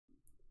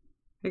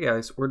Hey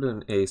guys, we're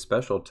doing a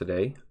special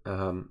today.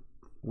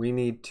 We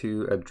need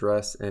to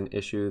address an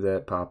issue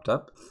that popped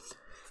up.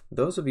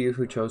 Those of you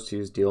who chose to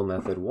use Deal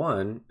Method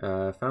 1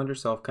 found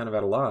yourself kind of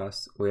at a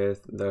loss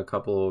with the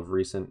couple of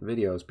recent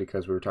videos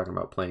because we were talking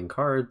about playing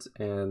cards,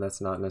 and that's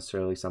not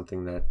necessarily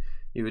something that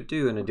you would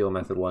do in a Deal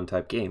Method 1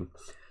 type game.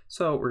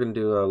 So we're going to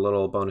do a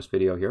little bonus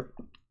video here.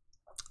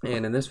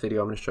 And in this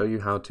video, I'm going to show you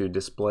how to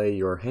display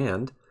your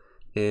hand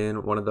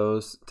in one of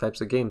those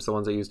types of games, the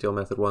ones that use Deal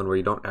Method 1, where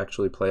you don't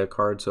actually play a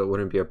card, so it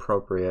wouldn't be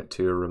appropriate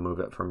to remove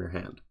it from your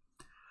hand.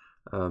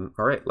 All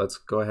right, let's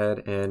go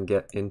ahead and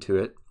get into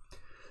it.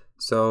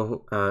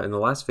 So in the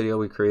last video,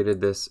 we created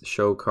this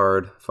show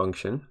card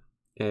function,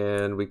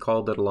 and we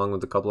called it along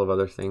with a couple of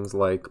other things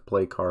like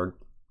play card.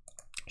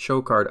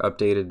 Show card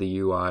updated the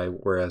UI,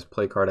 whereas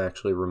play card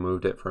actually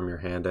removed it from your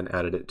hand and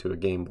added it to a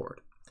game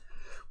board.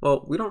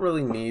 Well, we don't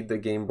really need the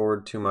game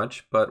board too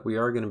much, but we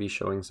are going to be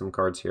showing some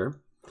cards here.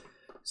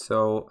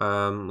 So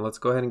let's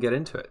go ahead and get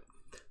into it.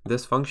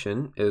 This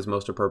function is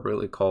most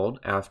appropriately called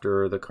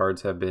after the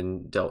cards have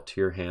been dealt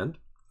to your hand.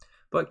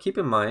 But keep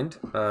in mind,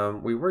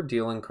 we were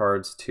dealing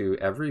cards to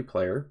every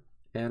player,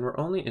 and we're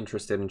only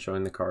interested in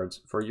showing the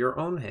cards for your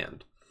own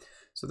hand.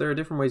 So there are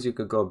different ways you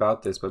could go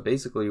about this, but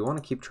basically you want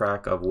to keep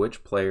track of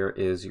which player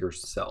is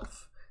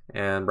yourself.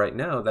 And right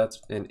now that's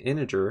an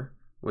integer,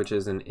 which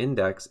is an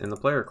index in the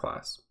player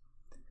class.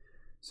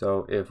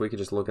 So if we could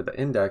just look at the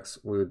index,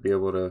 we would be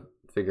able to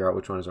figure out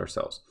which one is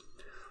ourselves.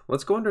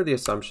 Let's go under the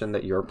assumption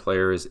that your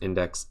player is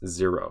index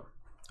 0.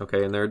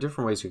 Okay, and there are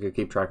different ways you could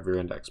keep track of your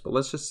index, but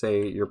let's just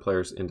say your player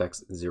is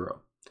index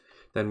 0.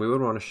 Then we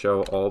would want to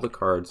show all the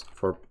cards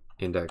for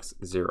index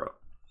 0.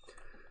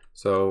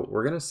 So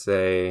we're going to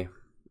say,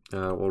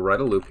 we'll write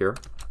a loop here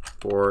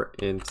for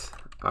int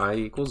I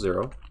equals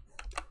 0.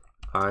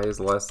 I is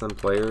less than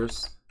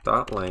players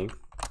dot length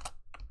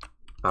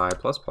I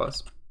plus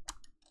plus.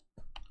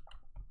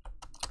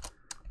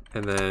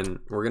 And then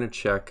we're going to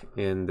check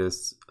in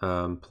this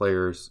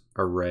players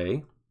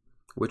array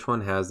which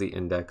one has the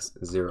index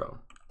 0.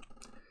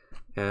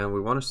 And we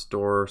want to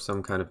store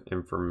some kind of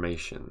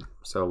information.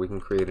 So we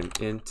can create an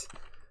int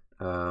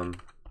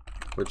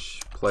which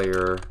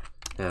player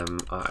am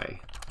I.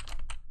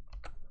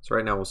 So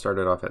right now we'll start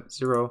it off at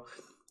 0,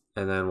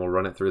 and then we'll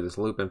run it through this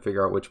loop and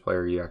figure out which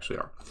player you actually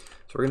are.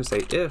 So we're going to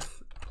say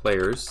if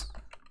players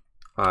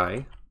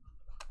I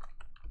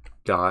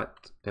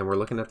dot, and we're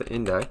looking at the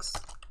index,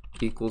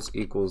 equals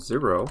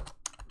 0,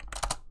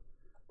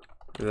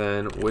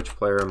 then which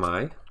player am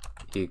I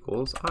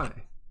equals I.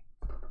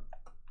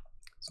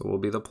 So we'll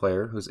be the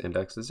player whose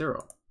index is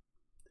 0.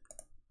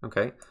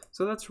 Okay,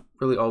 so that's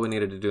really all we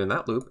needed to do in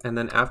that loop. And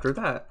then after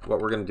that, what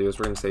we're going to do is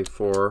we're going to say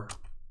for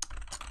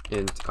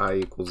int I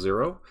equals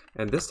 0,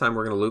 and this time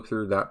we're going to loop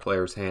through that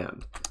player's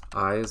hand.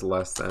 I is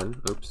less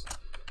than,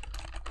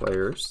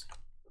 players,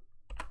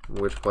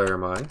 which player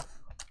am I,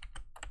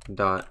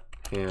 dot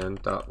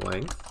hand dot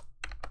length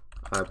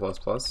I plus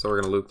plus. So we're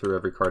going to loop through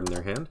every card in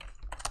their hand.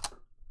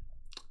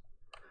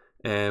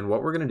 And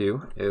what we're going to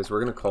do is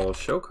we're going to call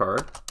show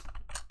card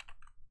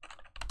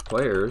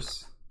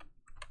players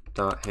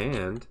dot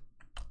hand,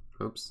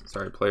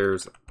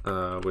 players,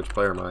 which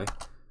player am I,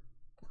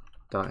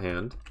 dot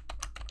hand.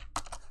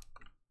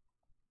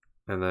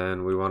 And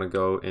then we want to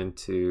go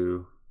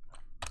into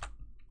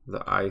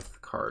the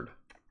ith card.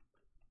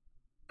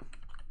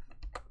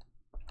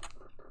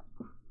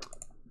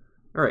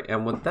 All right,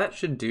 and what that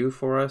should do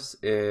for us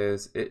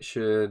is it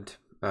should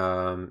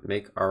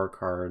make our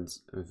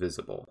cards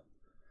visible.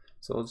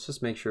 So let's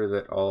just make sure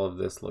that all of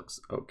this looks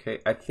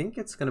okay. I think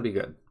it's going to be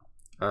good.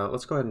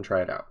 Let's go ahead and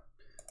try it out.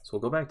 So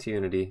we'll go back to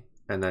Unity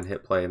and then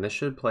hit play, and this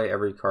should play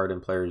every card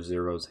in player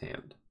 0's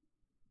hand.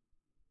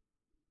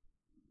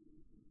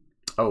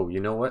 Oh, you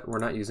know what? We're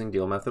not using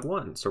Deal Method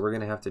 1, so we're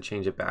going to have to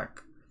change it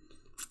back.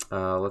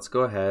 Let's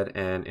go ahead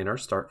and in our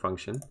start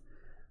function,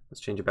 let's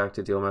change it back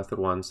to Deal Method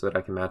 1 so that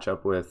I can match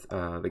up with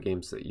the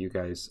games that you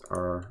guys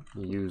are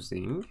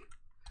using.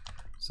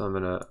 So I'm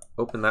going to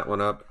open that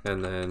one up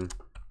and then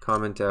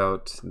comment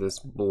out this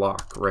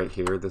block right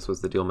here. This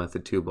was the Deal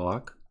Method 2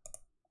 block.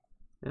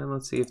 And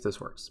let's see if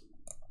this works.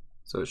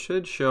 So it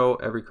should show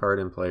every card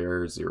in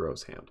player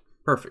 0's hand.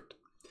 Perfect.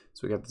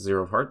 So we got the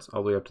 0 of hearts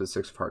all the way up to the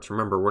 6 of hearts.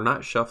 Remember, we're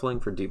not shuffling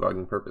for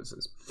debugging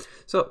purposes.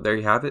 So there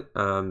you have it.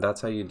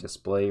 That's how you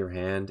display your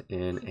hand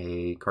in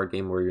a card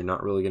game where you're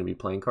not really going to be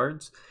playing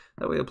cards.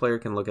 That way a player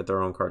can look at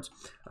their own cards.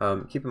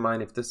 Keep in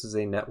mind, if this is a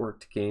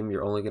networked game,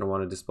 you're only going to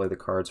want to display the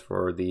cards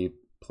for the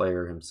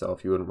player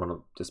himself. You wouldn't want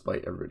to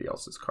display everybody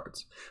else's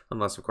cards,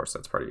 unless, of course,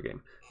 that's part of your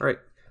game. All right.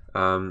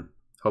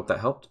 Hope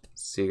that helped.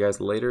 See you guys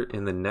later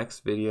in the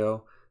next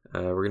video.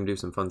 We're going to do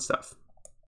some fun stuff.